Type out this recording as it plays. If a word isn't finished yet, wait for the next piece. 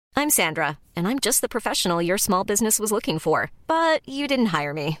I'm Sandra, and I'm just the professional your small business was looking for. But you didn't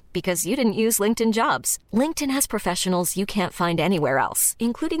hire me because you didn't use LinkedIn Jobs. LinkedIn has professionals you can't find anywhere else,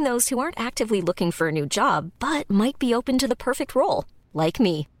 including those who aren't actively looking for a new job, but might be open to the perfect role, like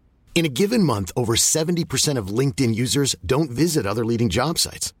me. In a given month, over 70% of LinkedIn users don't visit other leading job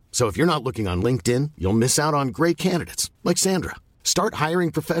sites. So if you're not looking on LinkedIn, you'll miss out on great candidates like Sandra. Start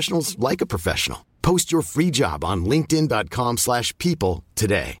hiring professionals like a professional. Post your free job on linkedin.com/people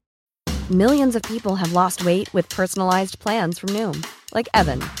today. Millions of people have lost weight with personalized plans from Noom. Like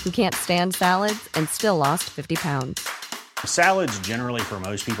Evan, who can't stand salads and still lost 50 pounds. Salads generally for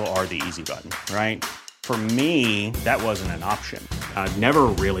most people are the easy button, right? For me, that wasn't an option. I never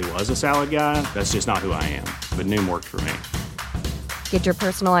really was a salad guy. That's just not who I am. But Noom worked for me. Get your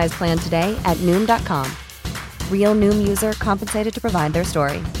personalized plan today at Noom.com. Real Noom user compensated to provide their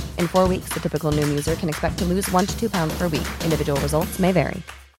story. In 4 weeks, the typical Noom user can expect to lose 1 to 2 pounds per week. Individual results may vary.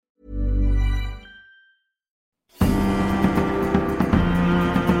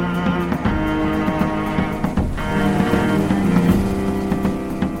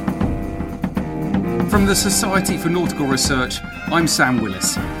 From the Society for Nautical Research, I'm Sam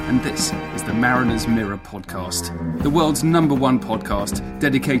Willis, and this is the Mariner's Mirror podcast, the world's #1 podcast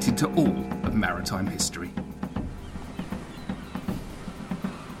dedicated to all of maritime history.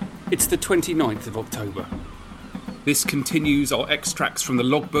 It's the 29th of October. This continues our extracts from the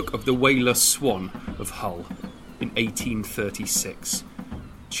logbook of the whaler Swan of Hull in 1836.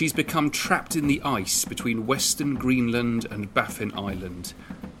 She's become trapped in the ice between Western Greenland and Baffin Island.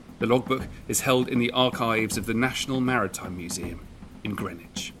 The logbook is held in the archives of the National Maritime Museum in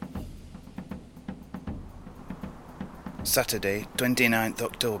Greenwich. Saturday, 29th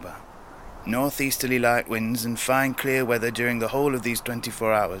October. Northeasterly light winds and fine clear weather during the whole of these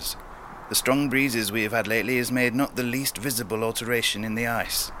 24 hours. The strong breezes we have had lately has made not the least visible alteration in the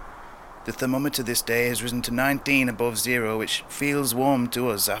ice. The thermometer this day has risen to 19 above zero, which feels warm to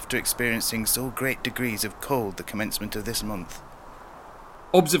us after experiencing so great degrees of cold the commencement of this month.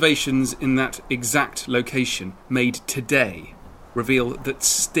 Observations in that exact location made today reveal that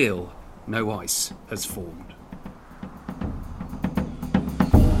still no ice has formed.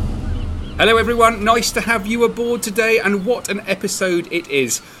 Hello everyone, nice to have you aboard today, and what an episode it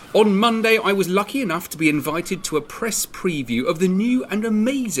is. On Monday I was lucky enough to be invited to a press preview of the new and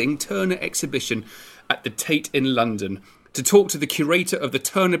amazing Turner exhibition at the Tate in London to talk to the curator of the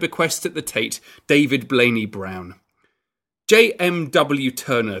Turner bequest at the Tate, David Blaney Brown. J.M.W.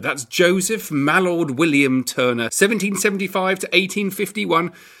 Turner, that's Joseph Mallord William Turner, 1775 to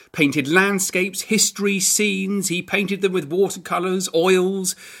 1851, painted landscapes, history, scenes. He painted them with watercolours,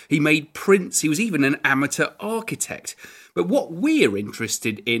 oils. He made prints. He was even an amateur architect. But what we're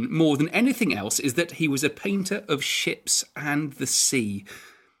interested in more than anything else is that he was a painter of ships and the sea.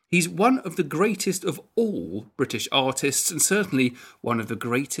 He's one of the greatest of all British artists, and certainly one of the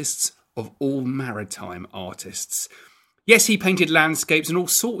greatest of all maritime artists. Yes, he painted landscapes and all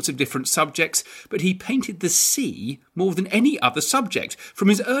sorts of different subjects, but he painted the sea more than any other subject, from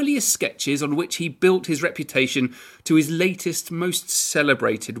his earliest sketches on which he built his reputation to his latest, most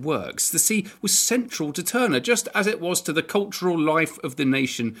celebrated works. The sea was central to Turner, just as it was to the cultural life of the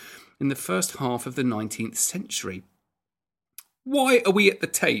nation in the first half of the 19th century. Why are we at the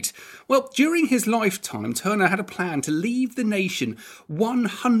Tate? Well, during his lifetime, Turner had a plan to leave the nation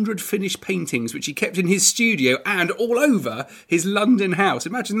 100 finished paintings which he kept in his studio and all over his London house.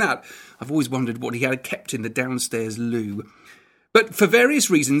 Imagine that. I've always wondered what he had kept in the downstairs loo. But for various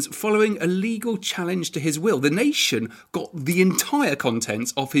reasons, following a legal challenge to his will, the nation got the entire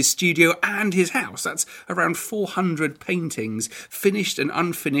contents of his studio and his house. That's around 400 paintings, finished and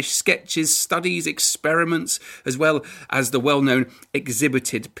unfinished sketches, studies, experiments, as well as the well-known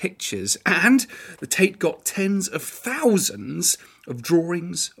exhibited pictures. And the Tate got tens of thousands of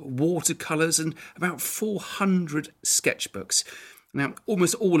drawings, watercolours, and about 400 sketchbooks. Now,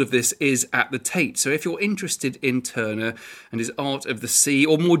 almost all of this is at the Tate, so if you're interested in Turner and his art of the sea,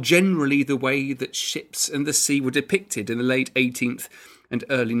 or more generally the way that ships and the sea were depicted in the late 18th and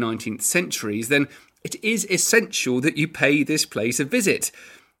early 19th centuries, then it is essential that you pay this place a visit.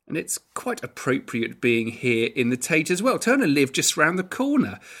 And it's quite appropriate being here in the Tate as well. Turner lived just round the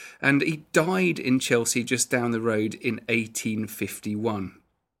corner, and he died in Chelsea just down the road in 1851.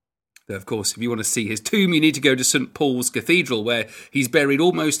 Of course, if you want to see his tomb, you need to go to St Paul's Cathedral, where he's buried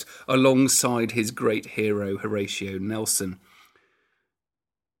almost alongside his great hero, Horatio Nelson.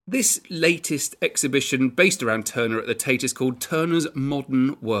 This latest exhibition, based around Turner at the Tate, is called Turner's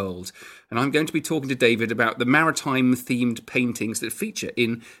Modern World, and I'm going to be talking to David about the maritime-themed paintings that feature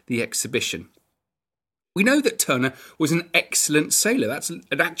in the exhibition. We know that Turner was an excellent sailor. That's an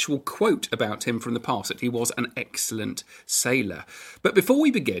actual quote about him from the past, that he was an excellent sailor. But before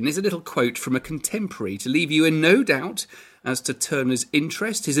we begin, is a little quote from a contemporary to leave you in no doubt as to Turner's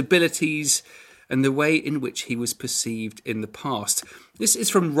interest, his abilities, and the way in which he was perceived in the past. This is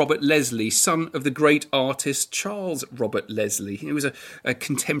from Robert Leslie, son of the great artist Charles Robert Leslie. He was a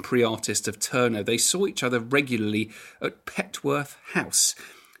contemporary artist of Turner. They saw each other regularly at Petworth House,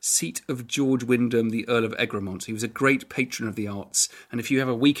 seat of George Wyndham, the Earl of Egremont. He was a great patron of the arts, and if you have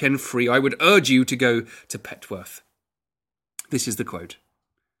a weekend free, I would urge you to go to Petworth. This is the quote.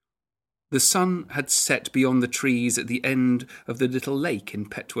 The sun had set beyond the trees at the end of the little lake in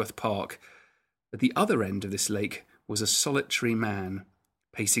Petworth Park. At the other end of this lake was a solitary man,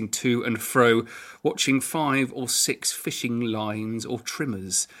 pacing to and fro, watching 5 or 6 fishing lines or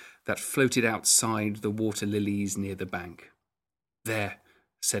trimmers that floated outside the water lilies near the bank. There,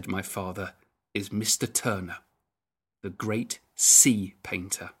 said my father, is Mr. Turner, the great sea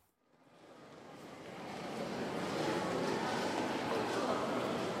painter.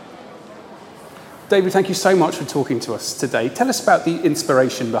 David, thank you so much for talking to us today. Tell us about the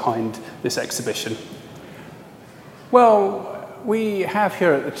inspiration behind this exhibition. Well, we have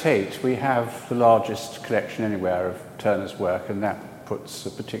here at the Tate, we have the largest collection anywhere of Turner's work, and that puts a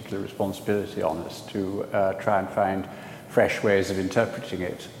particular responsibility on us to try and find fresh ways of interpreting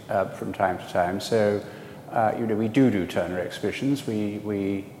it from time to time. So, we do Turner exhibitions.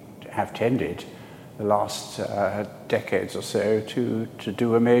 We have tended the last decades or so to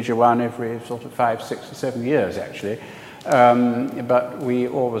do a major one every sort of 5, 6 or 7 years, actually. But we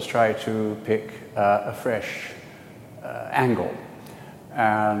always try to pick a fresh angle.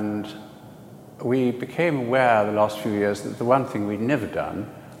 And we became aware the last few years that the one thing we'd never done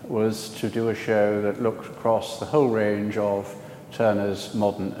was to do a show that looked across the whole range of Turner's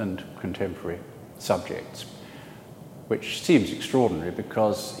modern and contemporary subjects, which seems extraordinary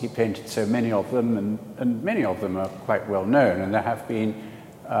because he painted so many of them, and many of them are quite well known, and there have been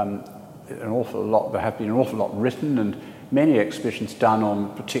an awful lot written, and many exhibitions done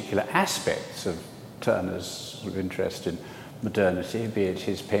on particular aspects of Turner's sort of interest in modernity, be it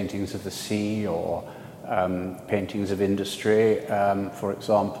his paintings of the sea or paintings of industry, for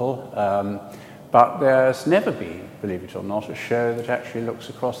example. But there's never been, believe it or not, a show that actually looks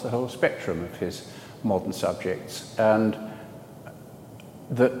across the whole spectrum of his modern subjects, and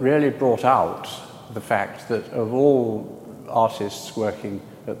that really brought out the fact that of all artists working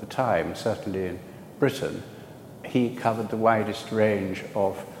at the time, certainly in Britain, he covered the widest range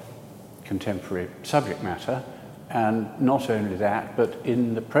of contemporary subject matter, and not only that, but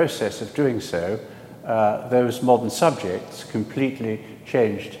in the process of doing so, those modern subjects completely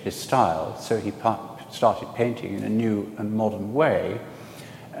changed his style, so he started painting in a new and modern way,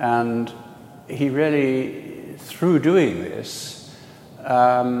 and he really, through doing this,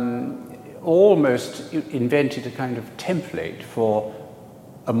 almost invented a kind of template for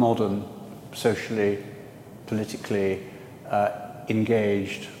a modern, socially, politically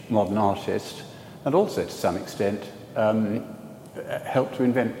engaged modern artist, and also to some extent helped to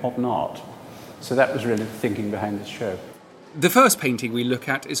invent modern art. So that was really the thinking behind this show. The first painting we look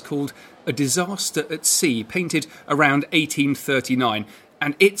at is called A Disaster at Sea, painted around 1839.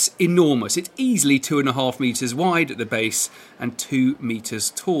 And it's enormous. It's easily 2.5 metres wide at the base and 2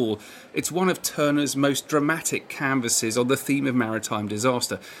 metres tall. It's one of Turner's most dramatic canvases on the theme of maritime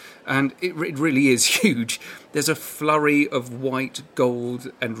disaster. And it really is huge. There's a flurry of white,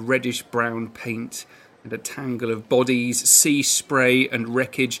 gold and reddish-brown paint and a tangle of bodies, sea spray and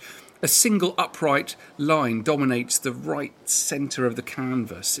wreckage. A single upright line dominates the right centre of the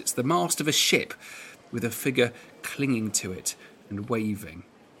canvas. It's the mast of a ship with a figure clinging to it and waving.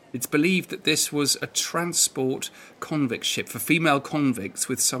 It's believed that this was a transport convict ship for female convicts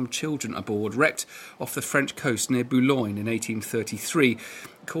with some children aboard, wrecked off the French coast near Boulogne in 1833. It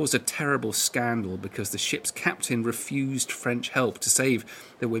caused a terrible scandal because the ship's captain refused French help to save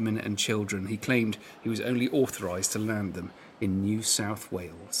the women and children. He claimed he was only authorised to land them in New South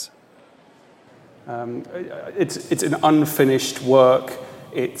Wales. It's an unfinished work.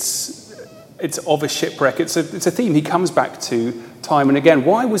 It's of a shipwreck. It's a theme he comes back to time and again.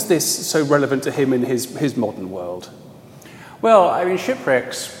 Why was this so relevant to him in his modern world? Well, I mean,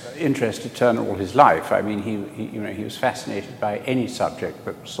 shipwrecks interested Turner all his life. I mean, he was fascinated by any subject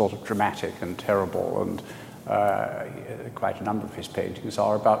that was sort of dramatic and terrible, and quite a number of his paintings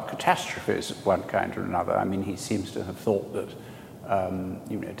are about catastrophes of one kind or another. I mean, he seems to have thought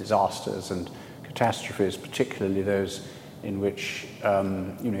that disasters and catastrophes, particularly those in which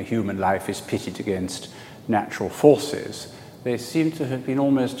human life is pitted against natural forces, they seem to have been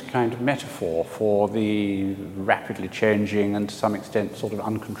almost a kind of metaphor for the rapidly changing and to some extent sort of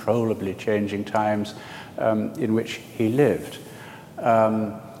uncontrollably changing times in which he lived.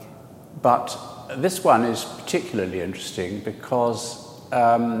 But this one is particularly interesting because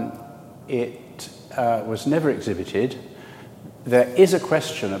it was never exhibited. There is a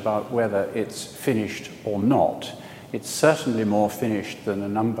question about whether it's finished or not. It's certainly more finished than a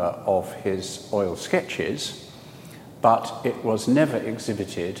number of his oil sketches, but it was never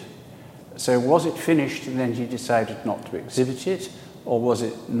exhibited. So was it finished and then he decided not to exhibit it, or was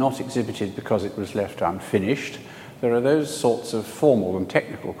it not exhibited because it was left unfinished? There are those sorts of formal and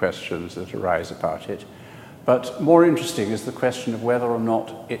technical questions that arise about it. But more interesting is the question of whether or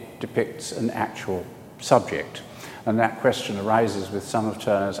not it depicts an actual subject. And that question arises with some of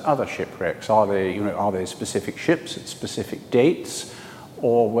Turner's other shipwrecks. Are they specific ships at specific dates,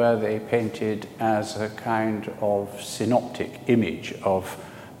 or were they painted as a kind of synoptic image of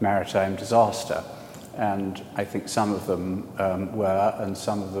maritime disaster? And I think some of them were, and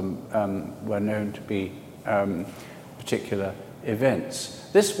some of them were known to be particular events.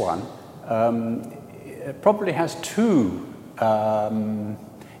 This one probably has two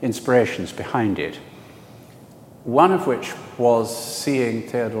inspirations behind it. One of which was seeing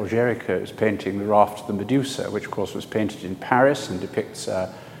Theodore Géricault's painting The Raft of the Medusa, which of course was painted in Paris and depicts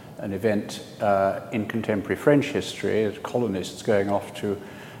an event in contemporary French history, colonists going off to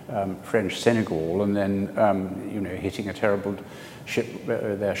French Senegal and then hitting a terrible ship,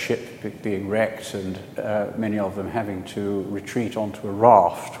 their ship being wrecked, and many of them having to retreat onto a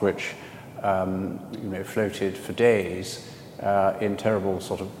raft which floated for days in terrible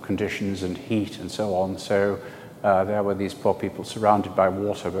sort of conditions and heat and so on. So there were these poor people surrounded by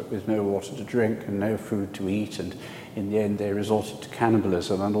water, but with no water to drink and no food to eat, and in the end they resorted to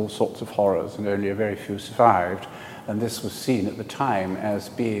cannibalism and all sorts of horrors, and only a very few survived. And this was seen at the time as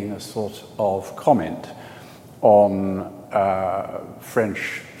being a sort of comment on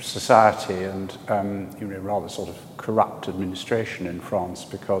French society and rather sort of corrupt administration in France,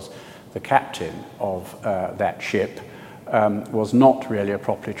 because the captain of that ship was not really a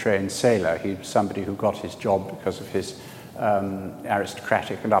properly trained sailor. He was somebody who got his job because of his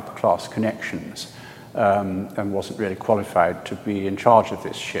aristocratic and upper-class connections, and wasn't really qualified to be in charge of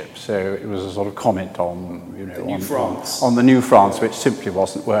this ship. So it was a sort of comment on, on the new France, which simply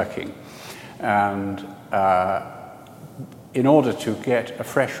wasn't working. And in order to get a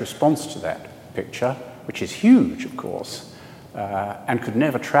fresh response to that picture, which is huge, of course, and could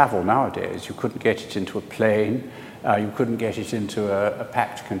never travel nowadays, you couldn't get it into a plane, you couldn't get it into a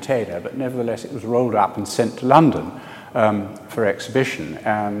packed container, but nevertheless it was rolled up and sent to London for exhibition,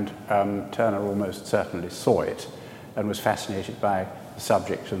 and Turner almost certainly saw it and was fascinated by the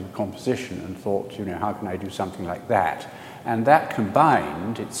subject and the composition and thought, how can I do something like that? And that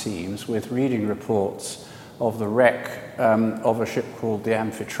combined, it seems, with reading reports of the wreck of a ship called the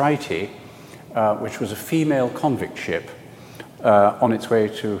Amphitrite, which was a female convict ship on its way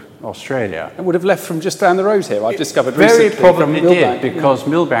to Australia. It would have left from just down the road here, I've discovered very recently. Very probably did, because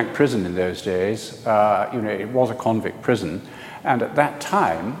Millbank Prison in those days, it was a convict prison, and at that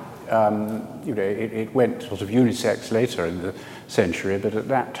time, it went sort of unisex later in the century, but at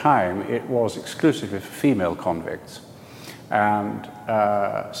that time it was exclusively for female convicts. And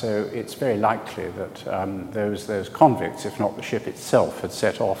so it's very likely that those convicts, if not the ship itself, had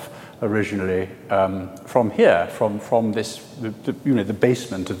set off originally from here, from this, the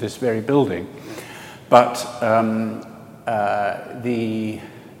basement of this very building. But the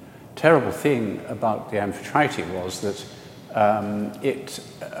terrible thing about the Amphitrite was that it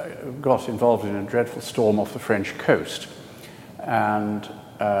got involved in a dreadful storm off the French coast, and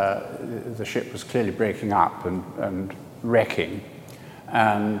the ship was clearly breaking up and wrecking,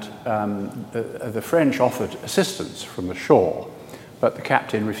 and the French offered assistance from the shore, but the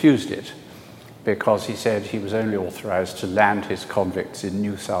captain refused it because he said he was only authorized to land his convicts in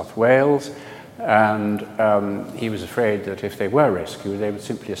New South Wales, and he was afraid that if they were rescued, they would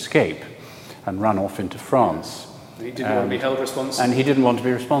simply escape and run off into France. He didn't want to be held responsible. And he didn't want to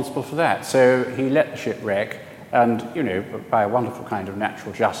be responsible for that. So he let the ship wreck, and, by a wonderful kind of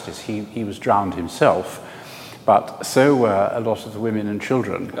natural justice, he was drowned himself. But so were a lot of the women and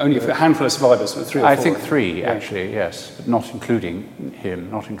children. Only a handful of survivors, 3 or 4. I think 3, actually, yes, but not including him,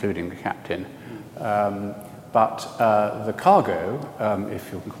 not including the captain. But the cargo,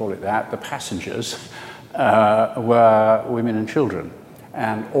 if you can call it that, the passengers, were women and children.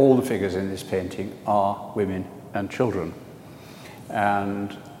 And all the figures in this painting are women and children.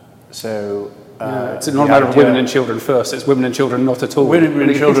 And So it's not a matter of women and children first, it's women and children not at all. Women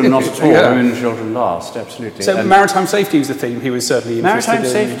and children not at all, Yeah. women and children last, absolutely. So maritime safety was the theme he was certainly interested in.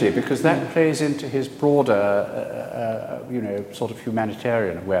 Maritime safety, because that plays into his broader, sort of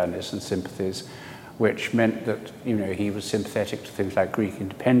humanitarian awareness and sympathies, which meant that, he was sympathetic to things like Greek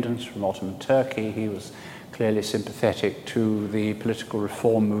independence from Ottoman Turkey. He was clearly sympathetic to the political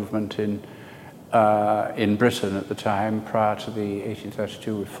reform movement in Britain at the time, prior to the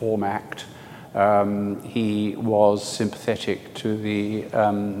 1832 Reform Act. He was sympathetic to the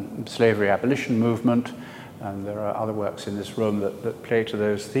slavery abolition movement, and there are other works in this room that play to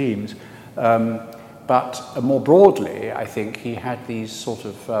those themes. But more broadly, I think he had these sort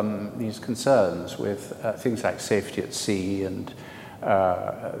of these concerns with things like safety at sea, and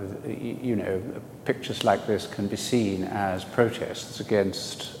pictures like this can be seen as protests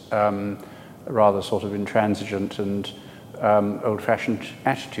against rather sort of intransigent and old-fashioned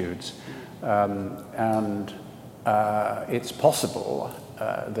attitudes. And it's possible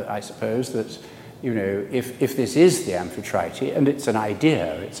that I suppose that, if this is the Amphitrite, and it's an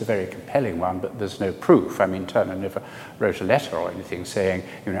idea, it's a very compelling one, but there's no proof. I mean, Turner never wrote a letter or anything saying,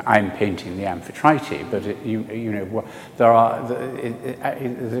 I'm painting the Amphitrite, but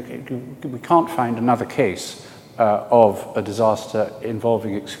we can't find another case of a disaster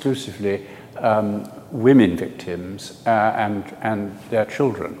involving exclusively women victims and their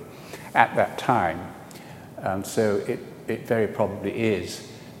children at that time. So it very probably is.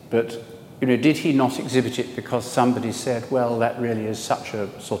 But, did he not exhibit it because somebody said, well, that really is such a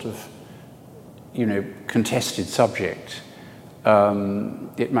sort of, contested subject.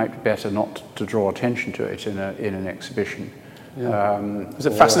 It might be better not to draw attention to it in an exhibition. Yeah. It's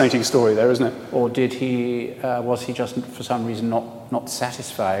a fascinating story there, isn't it? Or did he, was he just for some reason not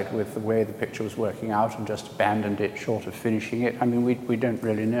satisfied with the way the picture was working out and just abandoned it short of finishing it? I mean, we don't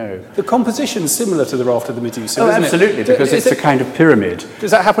really know. The composition's similar to the Raft of the Medusa, isn't absolutely, it? because it's a kind of pyramid.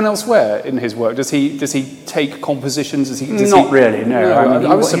 Does that happen elsewhere in his work? Does he take compositions? Not really, no.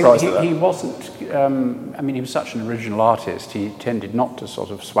 I was surprised at that. He wasn't, he was such an original artist, he tended not to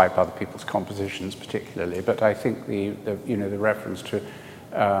sort of swipe other people's compositions particularly, but I think the reference to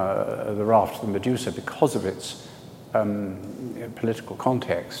the Raft of the Medusa, because of its political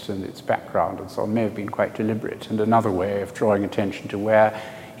context and its background and so on, may have been quite deliberate, and another way of drawing attention to where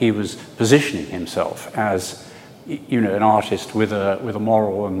he was positioning himself as, an artist with a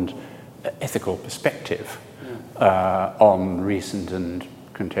moral and ethical perspective on recent and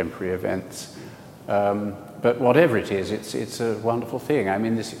contemporary events. But whatever it is, it's a wonderful thing. I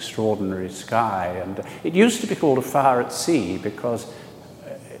mean, this extraordinary sky, and it used to be called a fire at sea because,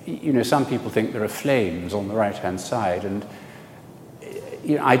 some people think there are flames on the right-hand side, and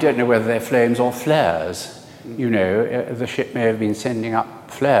I don't know whether they're flames or flares. The ship may have been sending up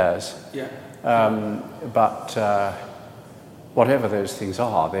flares. Yeah. But whatever those things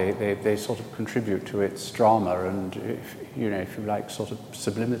are, they sort of contribute to its drama and, if you like, sort of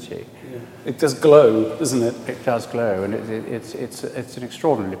sublimity. Yeah. It does glow, doesn't it? It does glow, and it's an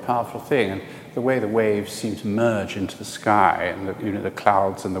extraordinarily powerful thing. And the way the waves seem to merge into the sky, and the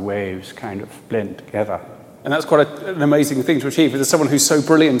clouds and the waves kind of blend together. And that's quite an amazing thing to achieve. There's someone who's so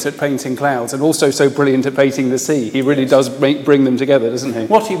brilliant at painting clouds and also so brilliant at painting the sea. He really does bring them together, doesn't he?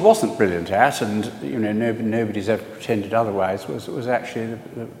 What he wasn't brilliant at, and nobody's ever pretended otherwise, was actually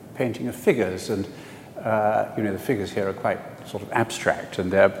the painting of figures. And the figures here are quite sort of abstract,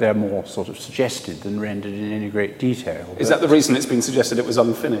 and they're more sort of suggested than rendered in any great detail. Is that the reason it's been suggested it was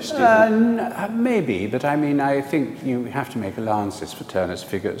unfinished? Maybe, but I think you have to make allowances for Turner's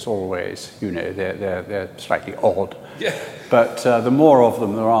figures always. They're slightly odd. Yeah. But the more of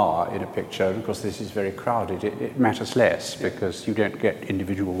them there are in a picture, and of course this is very crowded, it matters less, because you don't get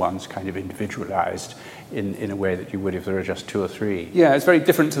individual ones kind of individualized in a way that you would if there were just two or three. Yeah, it's very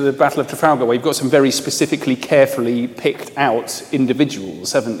different to the Battle of Trafalgar, where you've got some very specifically, carefully picked out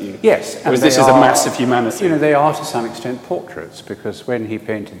individuals, haven't you? Yes. Whereas this is a mass of humanity. They are to some extent portraits, because when he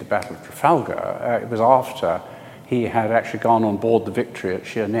painted the Battle of Trafalgar, it was after he had actually gone on board the Victory at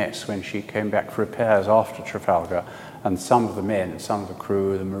Sheerness when she came back for repairs after Trafalgar, and some of the men, some of the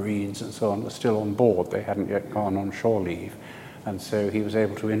crew, the Marines and so on, were still on board. They hadn't yet gone on shore leave. And so he was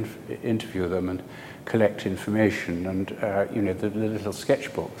able to interview them and collect information. And, the little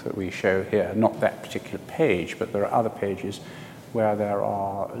sketchbook that we show here, not that particular page, but there are other pages where there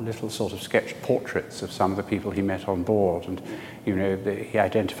are little sort of sketched portraits of some of the people he met on board, and he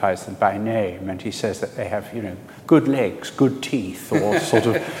identifies them by name, and he says that they have good legs, good teeth, or sort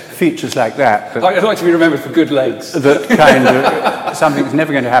of features like that. I'd like to be remembered for good legs. That kind of something that's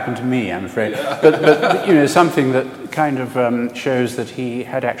never going to happen to me, I'm afraid. But something that kind of shows that he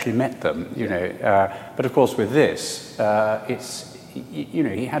had actually met them. But of course, with this, it's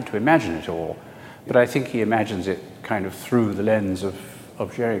he had to imagine it all. But I think he imagines it kind of through the lens of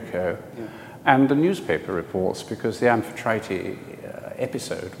Jericho. Yeah. And the newspaper reports, because the Amphitrite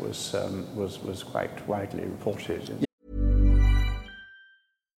episode was quite widely reported.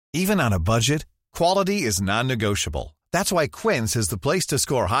 Even on a budget, quality is non-negotiable. That's why Quince is the place to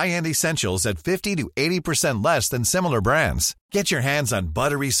score high-end essentials at 50 to 80% less than similar brands. Get your hands on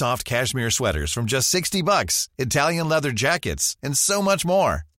buttery soft cashmere sweaters from just $60, Italian leather jackets, and so much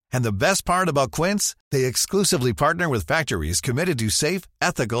more. And the best part about Quince, they exclusively partner with factories committed to safe,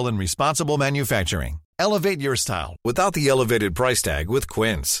 ethical, and responsible manufacturing. Elevate your style without the elevated price tag with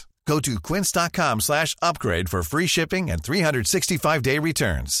Quince. Go to quince.com/upgrade for free shipping and 365-day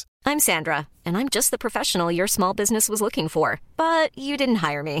returns. I'm Sandra, and I'm just the professional your small business was looking for. But you didn't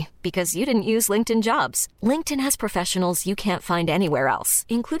hire me because you didn't use LinkedIn Jobs. LinkedIn has professionals you can't find anywhere else,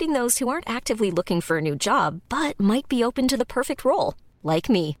 including those who aren't actively looking for a new job, but might be open to the perfect role, like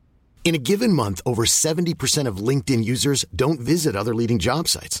me. In a given month, over 70% of LinkedIn users don't visit other leading job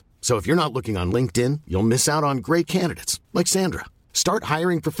sites. So if you're not looking on LinkedIn, you'll miss out on great candidates like Sandra. Start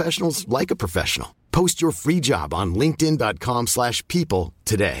hiring professionals like a professional. Post your free job on linkedin.com/people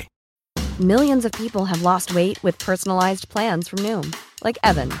today. Millions of people have lost weight with personalized plans from Noom. Like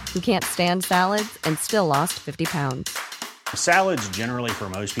Evan, who can't stand salads and still lost 50 pounds. Salads generally for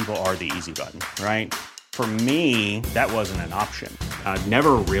most people are the easy button, right? For me, that wasn't an option. I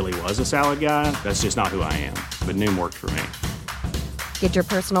never really was a salad guy. That's just not who I am. But Noom worked for me. Get your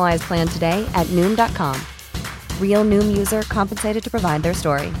personalized plan today at Noom.com. Real Noom user compensated to provide their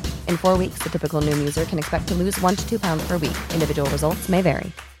story. In 4 weeks, the typical Noom user can expect to lose 1 to 2 pounds per week. Individual results may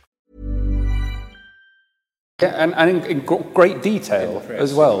vary. Yeah, and in great detail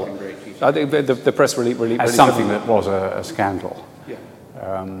as well. I think the press really as something that was a scandal. Yeah.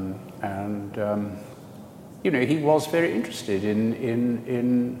 He was very interested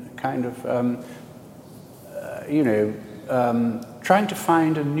in kind of trying to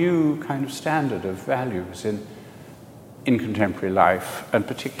find a new kind of standard of values in contemporary life, and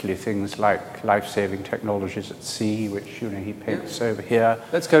particularly things like life-saving technologies at sea, which he paints over here.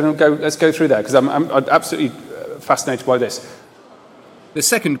 Let's go through that, because I'm absolutely fascinated by this. The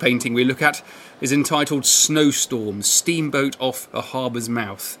second painting we look at is entitled Snowstorm, Steamboat Off a Harbour's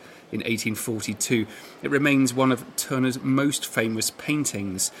Mouth in 1842. It remains one of Turner's most famous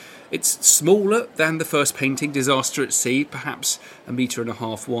paintings. It's smaller than the first painting, Disaster at Sea, perhaps 1.5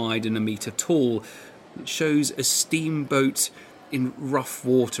 meters wide and 1 meter tall. It shows a steamboat in rough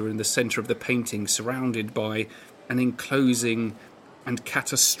water in the centre of the painting, surrounded by an enclosing and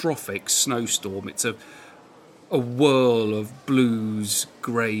catastrophic snowstorm. It's a whirl of blues,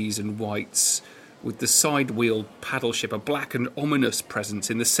 greys and whites, with the side-wheel paddle ship, a black and ominous presence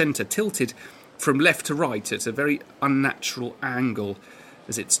in the centre, tilted from left to right at a very unnatural angle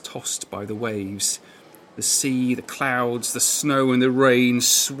as it's tossed by the waves. The sea, the clouds, the snow and the rain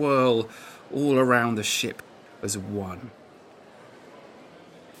swirl all around the ship as one.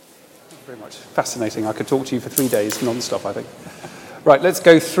 Thank you very much. Fascinating. I could talk to you for 3 days non-stop, I think. Right, let's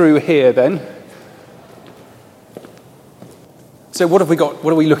go through here then. So what have we got?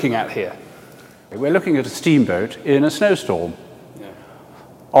 What are we looking at here? We're looking at a steamboat in a snowstorm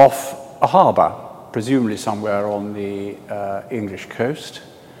off a harbour, presumably somewhere on the English coast.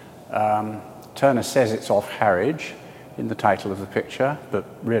 Turner says it's off Harwich in the title of the picture, but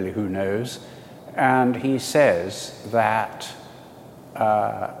really who knows. And he says that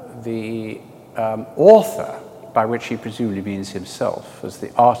the author, by which he presumably means himself as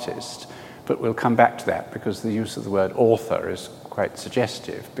the artist, but we'll come back to that because the use of the word author is quite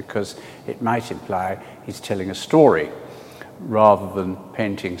suggestive, because it might imply he's telling a story rather than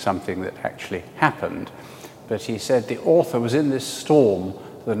painting something that actually happened. But he said the author was in this storm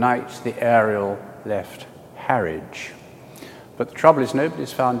the night the Ariel left Harwich. But the trouble is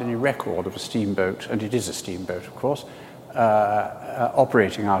nobody's found any record of a steamboat, and it is a steamboat, of course,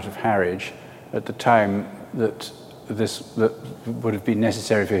 operating out of Harwich at the time that would have been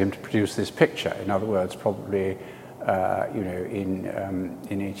necessary for him to produce this picture. In other words, probably in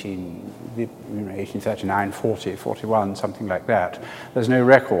 1839, 40, 41, something like that. There's no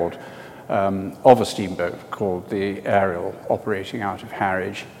record of a steamboat called the Ariel operating out of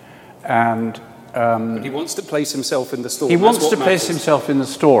Harwich. And But he wants to place himself in the story. He wants to place himself in the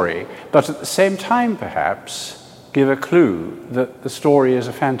story, but at the same time, perhaps, give a clue that the story is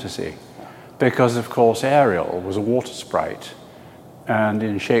a fantasy. Because, of course, Ariel was a water sprite. And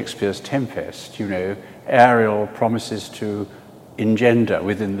in Shakespeare's Tempest, Ariel promises to engender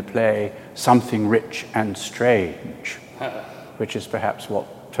within the play something rich and strange, which is perhaps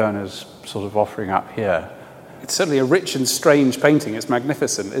what Turner's sort of offering up here. It's certainly a rich and strange painting. It's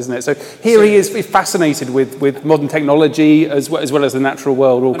magnificent, isn't it? So here he is fascinated with modern technology as well as the natural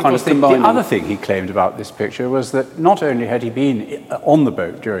world, all kind of combined. The other thing he claimed about this picture was that not only had he been on the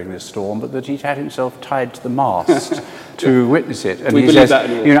boat during this storm, but that he'd had himself tied to the mast to witness it. And he says,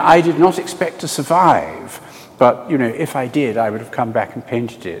 I did not expect to survive, but, if I did, I would have come back and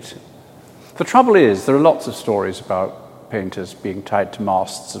painted it. The trouble is, there are lots of stories about painters being tied to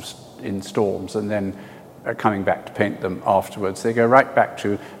masts in storms and then coming back to paint them afterwards. They go right back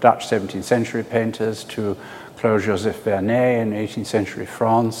to Dutch 17th century painters, to Claude Joseph Vernet in 18th century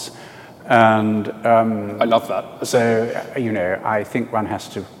France. And I love that. So, I think one has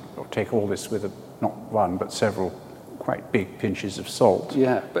to take all this with not one, but several quite big pinches of salt.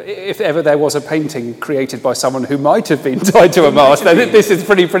 Yeah, but if ever there was a painting created by someone who might have been tied to a mast, then this is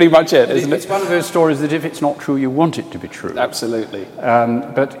pretty much it, isn't it? It's one of those stories that if it's not true, you want it to be true. Absolutely.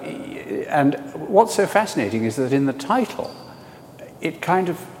 And what's so fascinating is that in the title, it kind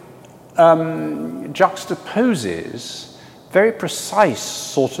of juxtaposes very precise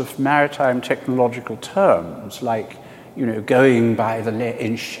sort of maritime technological terms, like, going by the lead,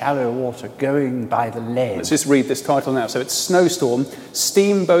 in shallow water, going by the lead. Let's just read this title now. So it's Snowstorm,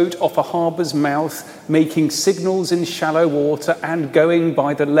 steamboat off a harbour's mouth, making signals in shallow water and going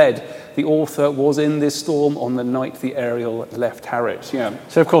by the lead. The author was in this storm on the night the Ariel left Harwich. Yeah.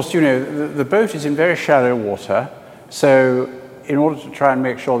 So, of course, the boat is in very shallow water, so in order to try and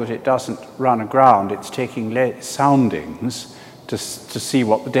make sure that it doesn't run aground, it's taking soundings to see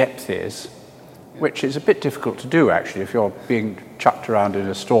what the depth is, which is a bit difficult to do, actually, if you're being chucked around in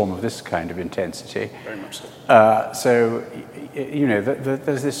a storm of this kind of intensity. Very much so.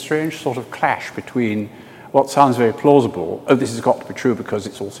 There's this strange sort of clash between what sounds very plausible, this has got to be true because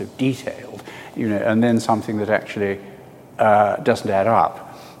it's also detailed, and then something that actually doesn't add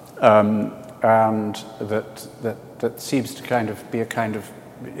up, and that seems to kind of be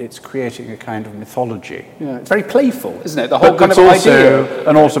it's creating a kind of mythology. Yeah, it's very playful, isn't it? The whole kind of also idea.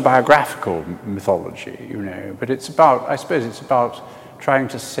 An autobiographical mythology, But I suppose it's about trying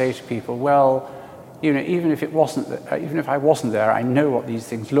to say to people, well, even if I wasn't there, I know what these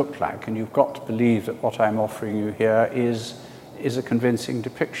things look like, and you've got to believe that what I'm offering you here is a convincing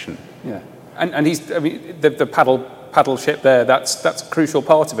depiction. Yeah, and the paddle ship there, that's a crucial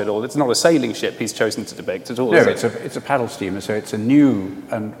part of it all. It's not a sailing ship he's chosen to depict at all. No, it's a paddle steamer, so it's a new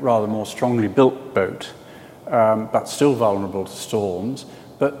and rather more strongly built boat, but still vulnerable to storms.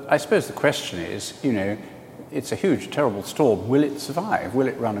 But I suppose the question is, it's a huge, terrible storm. Will it survive? Will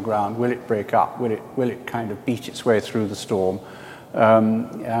it run aground? Will it break up? Will it kind of beat its way through the storm?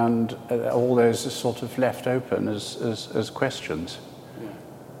 And all those are sort of left open as questions.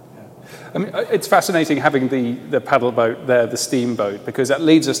 I mean, it's fascinating having the paddle boat there, the steamboat, because that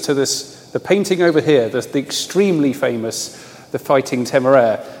leads us to the painting over here, the extremely famous, the Fighting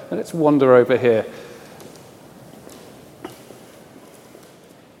Temeraire. And let's wander over here.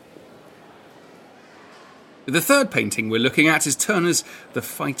 The third painting we're looking at is Turner's The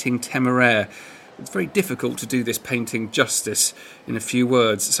Fighting Temeraire. It's very difficult to do this painting justice in a few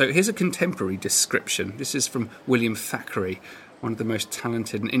words, so here's a contemporary description. This is from William Thackeray, one of the most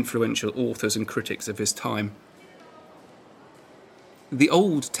talented and influential authors and critics of his time. The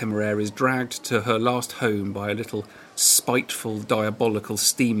old Temeraire is dragged to her last home by a little spiteful, diabolical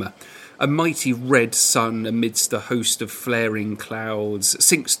steamer. A mighty red sun amidst a host of flaring clouds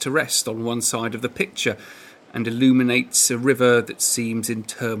sinks to rest on one side of the picture and illuminates a river that seems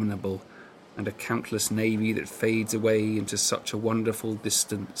interminable and a countless navy that fades away into such a wonderful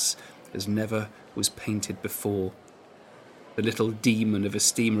distance as never was painted before. The little demon of a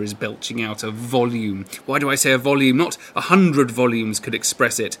steamer is belching out a volume. Why do I say a volume? Not 100 volumes could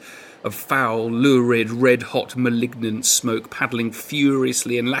express it. Of foul, lurid, red-hot, malignant smoke paddling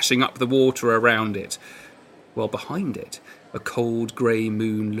furiously and lashing up the water around it. While behind it, a cold grey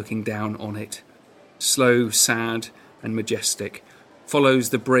moon looking down on it, slow, sad and majestic, follows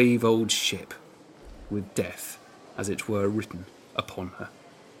the brave old ship, with death, as it were, written upon her.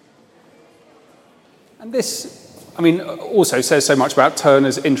 And this, also says so much about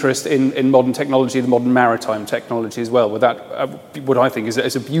Turner's interest in modern technology, the modern maritime technology as well, with that, what I think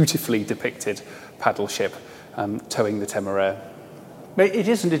is a beautifully depicted paddle ship towing the Temeraire. But it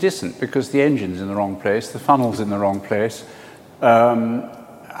isn't, because the engine's in the wrong place, the funnel's in the wrong place.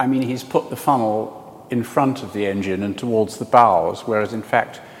 I mean, he's put the funnel in front of the engine and towards the bows, whereas in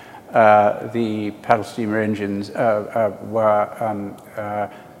fact the paddle steamer engines were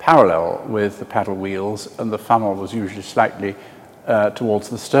parallel with the paddle wheels, and the funnel was usually slightly towards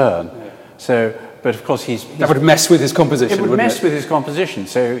the stern. Yeah. So, but of course that would mess with his composition. It would mess with his composition.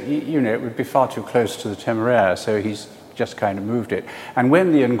 So it would be far too close to the Temeraire. So he's just kind of moved it. And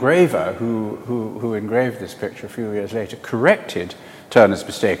when the engraver who engraved this picture a few years later corrected Turner's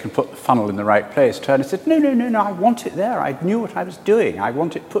mistake and put the funnel in the right place, Turner said, no, I want it there. I knew what I was doing. I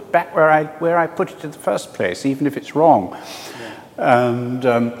want it put back where I put it in the first place, even if it's wrong. Yeah. And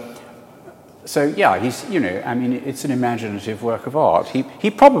so, yeah, he's, I mean, it's an imaginative work of art. He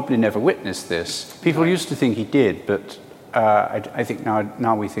probably never witnessed this. People used to think he did, but I think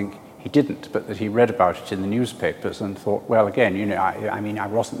now we think he didn't, but that he read about it in the newspapers and thought, well, again, I mean, I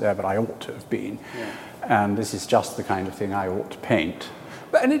wasn't there, but I ought to have been. Yeah. And this is just the kind of thing I ought to paint.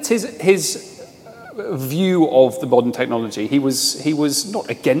 And it's his view of the modern technology. He was not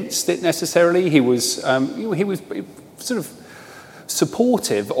against it necessarily. He was sort of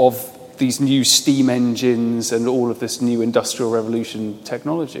supportive of these new steam engines and all of this new industrial revolution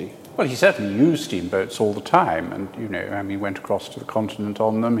technology. Well, he certainly used steamboats all the time, and he went across to the continent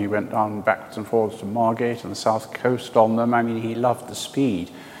on them. He went down backwards and forwards to Margate and the south coast on them. I mean, he loved the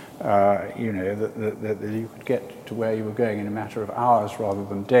speed. That you could get to where you were going in a matter of hours rather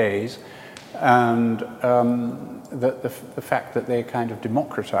than days, and the fact that they kind of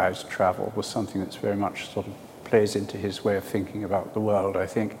democratized travel was something that's very much sort of plays into his way of thinking about the world, I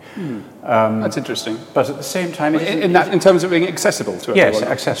think. That's interesting. But at the same time, in terms of being accessible to everyone. Yes,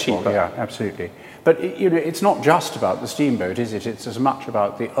 accessible. Yeah, absolutely. But it's not just about the steamboat, is it? It's as much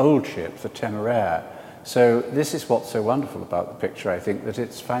about the old ship, the Temeraire. So this is what's so wonderful about the picture, I think, that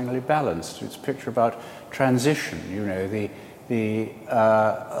it's finally balanced. It's a picture about transition. The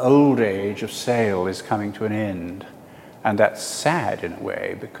old age of sail is coming to an end. And that's sad in a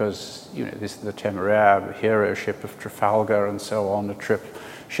way, because this is the Temeraire, the hero ship of Trafalgar and so on, a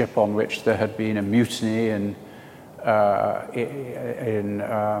ship on which there had been a mutiny in I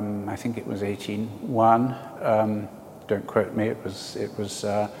think it was 1801. Don't quote me. It was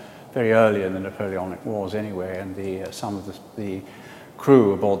very early in the Napoleonic Wars anyway, and some of the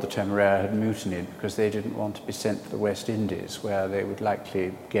crew aboard the Temeraire had mutinied because they didn't want to be sent to the West Indies, where they would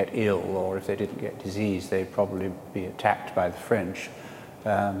likely get ill, or if they didn't get disease, they'd probably be attacked by the French.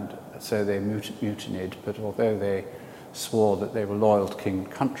 And so they mutinied, but although they swore that they were loyal to king and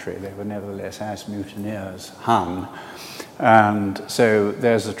country, they were nevertheless, as mutineers, hung. And so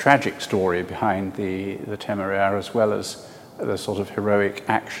there's a tragic story behind the Temeraire, as well as the sort of heroic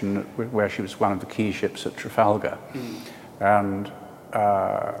action where she was one of the key ships at Trafalgar. And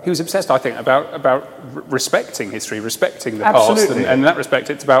he was obsessed, I think, about respecting history, respecting the absolutely. past, and in that respect,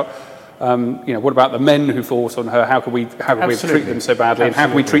 it's about what about the men who fought on her? How could we treat them so badly, and how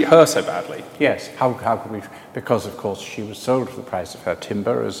can we treat her so badly? Yes, how could we? Because of course she was sold for the price of her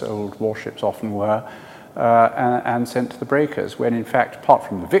timber, as old warships often were, and sent to the breakers. When in fact, apart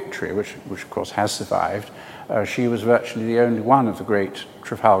from the Victory, which of course has survived, she was virtually the only one of the great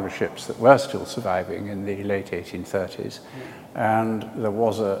Trafalgar ships that were still surviving in the late 1830s. And there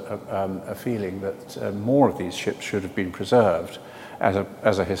was a feeling that more of these ships should have been preserved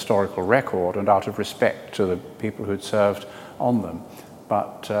as a historical record and out of respect to the people who'd served on them.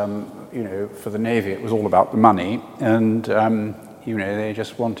 But for the Navy, it was all about the money, and they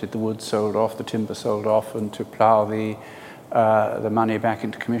just wanted the wood sold off, the timber sold off, and to plough the money back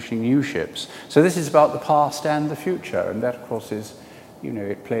into commissioning new ships. So this is about the past and the future, and that, of course, is,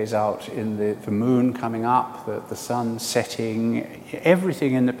 it plays out in the moon coming up, the sun setting.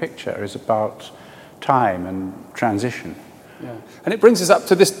 Everything in the picture is about time and transition. Yeah. And it brings us up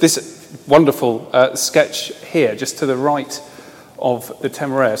to this wonderful sketch here, just to the right of the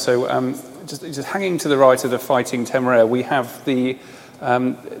Temeraire. So just hanging to the right of the Fighting Temeraire, we have the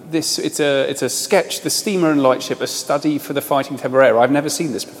it's a sketch, the steamer and lightship, a study for the Fighting Temeraire. I've never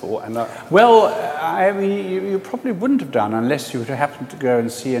seen this before. And well, I mean, you probably wouldn't have done unless you would have happened to go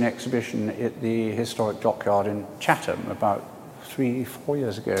and see an exhibition at the historic dockyard in Chatham about 3-4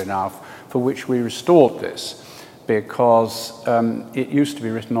 years ago now, for which we restored this, because it used to be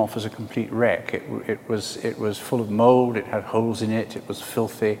written off as a complete wreck. It was full of mould, it had holes in it, it was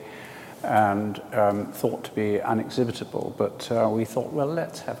filthy, and thought to be unexhibitable. But we thought, well,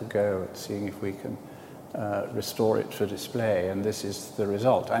 let's have a go at seeing if we can restore it for display, and this is the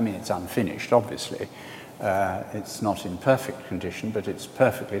result. I mean, it's unfinished, obviously, It's not in perfect condition, but it's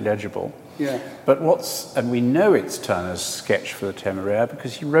perfectly legible. Yeah. But and we know it's Turner's sketch for the Temeraire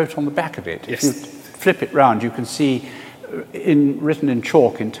because he wrote on the back of it. Yes. If you flip it round, you can see written in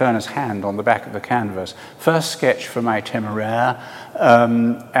chalk in Turner's hand on the back of the canvas, first sketch for my Temeraire,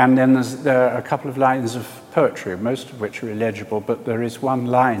 and then there are a couple of lines of poetry, most of which are illegible, but there is one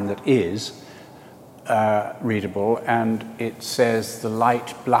line that is readable, and it says, "The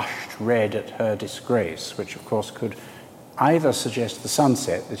light blushed red at her disgrace," which of course could either suggest the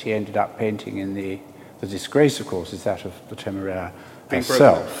sunset that he ended up painting in the disgrace, of course, is that of the Temeraire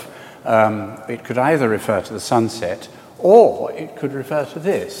herself. It could either refer to the sunset, or it could refer to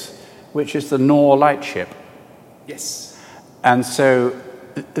this, which is the Nore lightship. Yes. And so,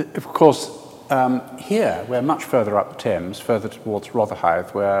 of course, here we're much further up the Thames, further towards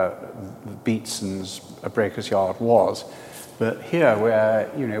Rotherhithe, where the Beatson's Breaker's Yard was. But here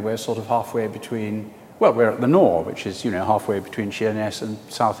we're sort of halfway between. Well, we're at the Nore, which is halfway between Sheerness and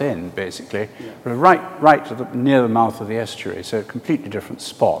Southend, basically. Yeah. We're right near the mouth of the estuary, so a completely different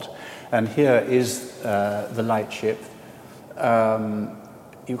spot. And here is the lightship.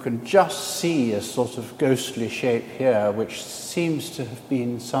 You can just see a sort of ghostly shape here, which seems to have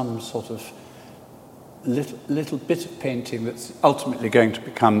been some sort of little bit of painting that's ultimately going to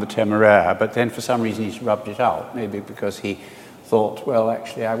become the Temeraire, but then for some reason he's rubbed it out, maybe because he thought, well,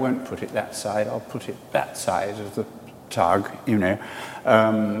 actually, I won't put it that side, I'll put it that side of the tug,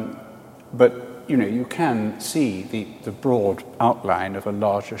 But, you can see the broad outline of a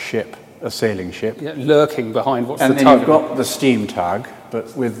larger ship, a sailing ship. Yeah, lurking behind what's and the then tug. You've got the steam tug,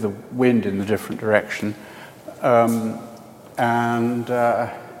 but with the wind in the different direction.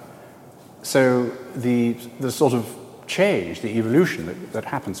 So the sort of change, the evolution that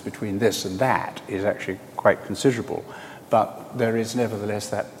happens between this and that is actually quite considerable. But there is nevertheless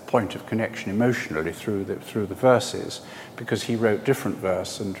that point of connection emotionally through the verses, because he wrote different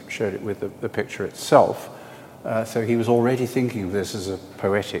verse and showed it with the picture itself. So he was already thinking of this as a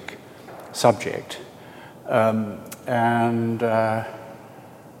poetic subject. But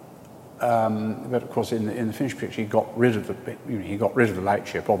of course, in the finished picture, he got rid of the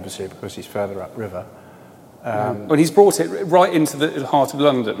lightship, obviously, because he's further upriver. Well, he's brought it right into the heart of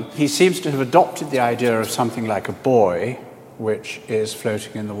London. He seems to have adopted the idea of something like a buoy, which is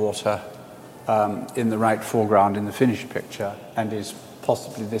floating in the water in the right foreground in the finished picture, and is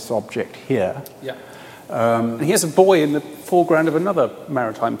possibly this object here. Yeah. And he has a buoy in the foreground of another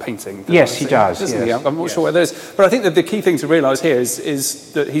maritime painting. Yes, he does. Doesn't yes. he? I'm not sure where that is. But I think that the key thing to realise here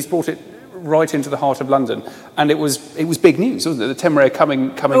is that he's brought it right into the heart of London, and it was big news, wasn't it? The Temeraire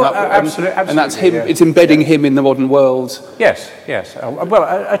coming up, absolutely, and that's him. Yeah. It's embedding him in the modern world. Yes.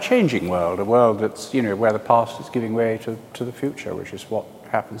 A changing world, a world that's where the past is giving way to the future, which is what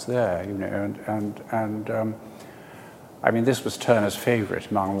happens there. I mean, this was Turner's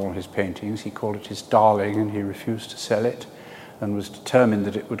favourite among all his paintings. He called it his darling, and he refused to sell it, and was determined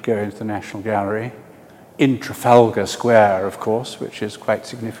that it would go into the National Gallery in Trafalgar Square, of course, which is quite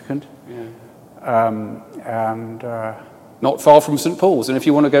significant. Yeah. Not far from St Paul's, and if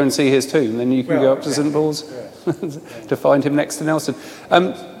you want to go and see his tomb, then you can go up to St Paul's to find him next to Nelson.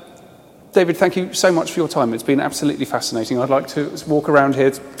 David, thank you so much for your time. It's been absolutely fascinating. I'd like to walk around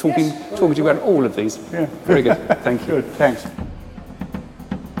here talking to you about all of these. Yeah. Very good. Thank you. Good, thanks.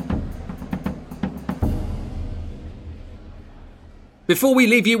 Before we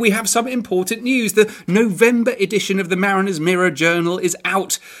leave you, we have some important news. The November edition of the Mariner's Mirror Journal is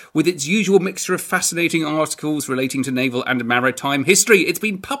out with its usual mixture of fascinating articles relating to naval and maritime history. It's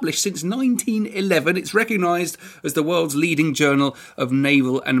been published since 1911. It's recognised as the world's leading journal of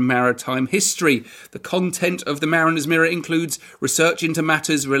naval and maritime history. The content of the Mariner's Mirror includes research into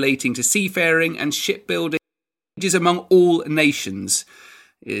matters relating to seafaring and shipbuilding among all nations.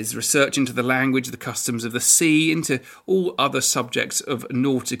 Is research into the language, the customs of the sea, into all other subjects of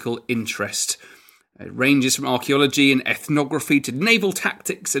nautical interest. It ranges from archaeology and ethnography to naval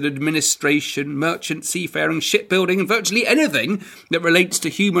tactics and administration, merchant seafaring, shipbuilding, and virtually anything that relates to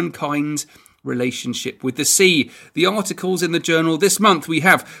humankind's relationship with the sea. The articles in the journal this month, we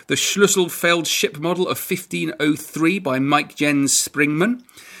have the Schlüsselfeld ship model of 1503 by Mike Jens Springman.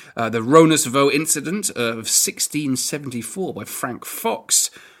 The Ronesvaux incident of 1674 by Frank Fox.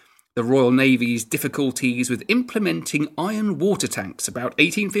 The Royal Navy's difficulties with implementing iron water tanks about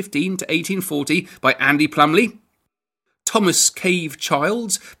 1815 to 1840 by Andy Plumley. Thomas Cave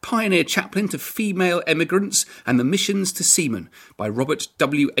Childs, pioneer chaplain to female emigrants and the missions to seamen by Robert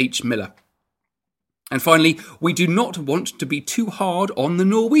W. H. Miller. And finally, we do not want to be too hard on the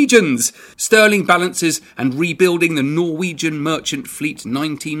Norwegians. Sterling balances and rebuilding the Norwegian merchant fleet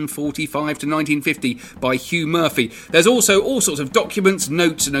 1945 to 1950 by Hugh Murphy. There's also all sorts of documents,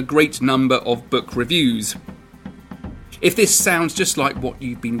 notes and a great number of book reviews. If this sounds just like what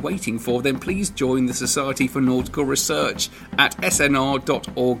you've been waiting for, then please join the Society for Nautical Research at snr.org.uk.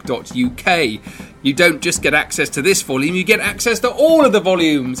 You don't just get access to this volume, you get access to all of the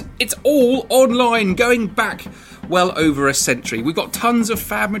volumes. It's all online, going back well over a century. We've got tons of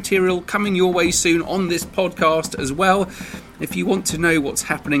fab material coming your way soon on this podcast as well. If you want to know what's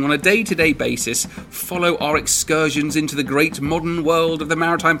happening on a day-to-day basis, follow our excursions into the great modern world of the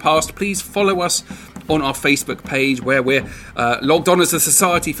maritime past, please follow us on our Facebook page where we're logged on as the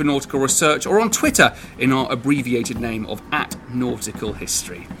Society for Nautical Research, or on Twitter in our abbreviated name of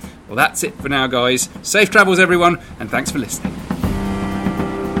 @NauticalHistory. Well, that's it for now, guys. Safe travels, everyone, and thanks for listening.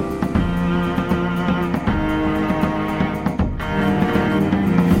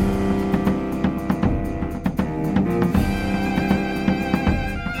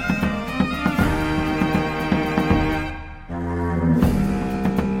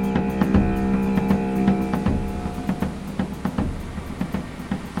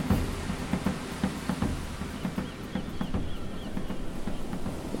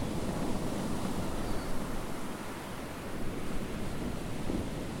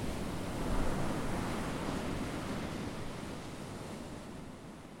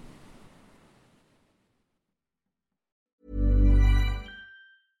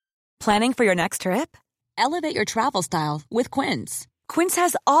 Planning for your next trip? Elevate your travel style with Quince. Quince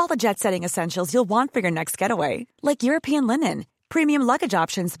has all the jet-setting essentials you'll want for your next getaway, like European linen, premium luggage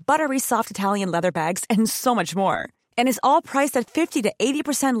options, buttery soft Italian leather bags, and so much more. And is all priced at 50 to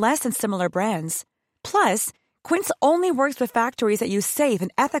 80% less than similar brands. Plus, Quince only works with factories that use safe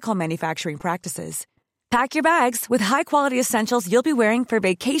and ethical manufacturing practices. Pack your bags with high-quality essentials you'll be wearing for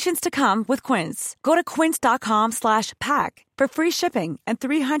vacations to come with Quince. Go to quince.com/pack for free shipping and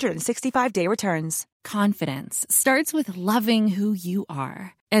 365-day returns. Confidence starts with loving who you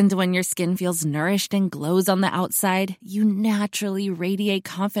are. And when your skin feels nourished and glows on the outside, you naturally radiate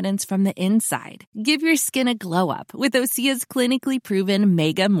confidence from the inside. Give your skin a glow up with Osea's clinically proven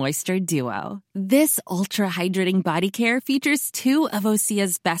Mega Moisture Duo. This ultra-hydrating body care features two of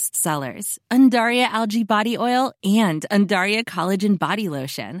Osea's best sellers, Undaria Algae Body Oil and Undaria Collagen Body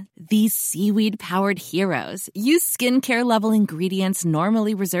Lotion. These seaweed-powered heroes use skincare-level ingredients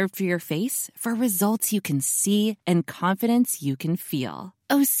normally reserved for your face for results you can see and confidence you can feel.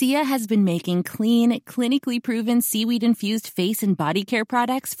 Osea has been making clean, clinically proven seaweed-infused face and body care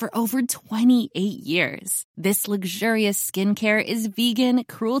products for over 28 years. This luxurious skincare is vegan,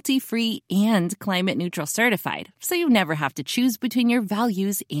 cruelty-free, and climate-neutral certified, so you never have to choose between your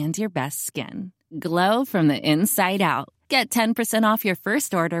values and your best skin. Glow from the inside out. Get 10% off your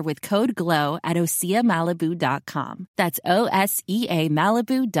first order with code GLOW at OseaMalibu.com. That's OSEA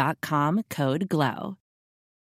Malibu.com, code GLOW.